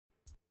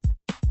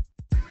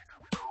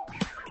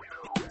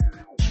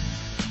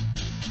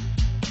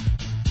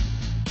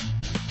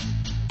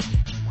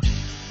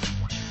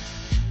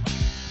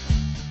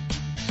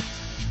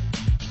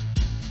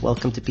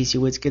Welcome to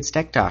PCWizKid's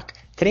Tech Talk.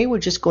 Today we're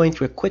just going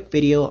through a quick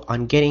video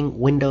on getting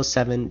Windows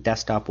 7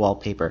 desktop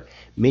wallpaper.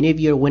 Many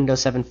of you are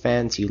Windows 7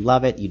 fans, you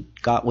love it, you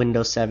got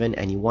Windows 7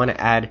 and you want to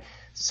add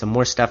some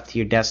more stuff to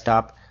your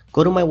desktop.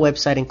 Go to my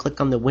website and click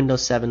on the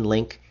Windows 7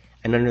 link,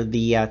 and under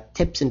the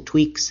tips and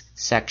tweaks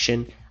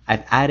section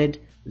I've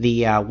added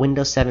the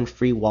Windows 7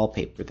 free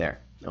wallpaper there.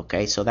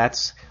 Okay, so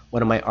that's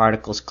one of my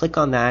articles. Click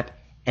on that,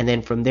 and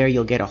then from there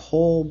you'll get a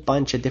whole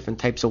bunch of different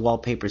types of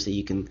wallpapers that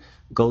you can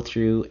go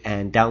through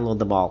and download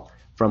them all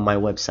from my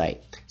website.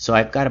 So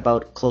I've got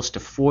about close to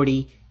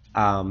 40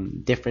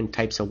 different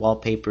types of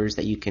wallpapers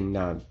that you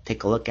can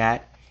take a look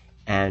at,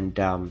 and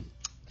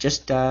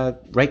just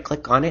right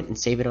click on it and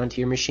save it onto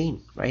your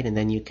machine, right? And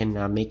then you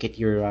can make it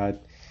your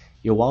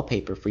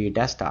wallpaper for your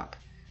desktop.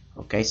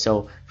 Okay,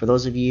 so for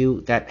those of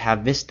you that have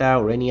Vista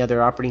or any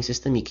other operating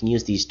system, you can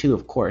use these too,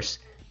 of course,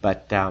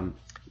 but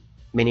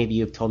many of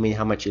you have told me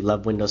how much you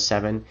love Windows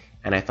 7,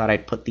 and I thought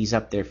I'd put these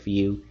up there for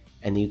you,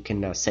 and you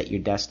can set your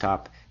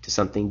desktop to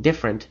something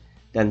different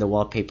than the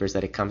wallpapers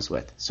that it comes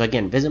with. So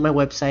again, visit my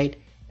website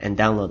and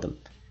download them.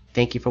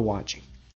 Thank you for watching.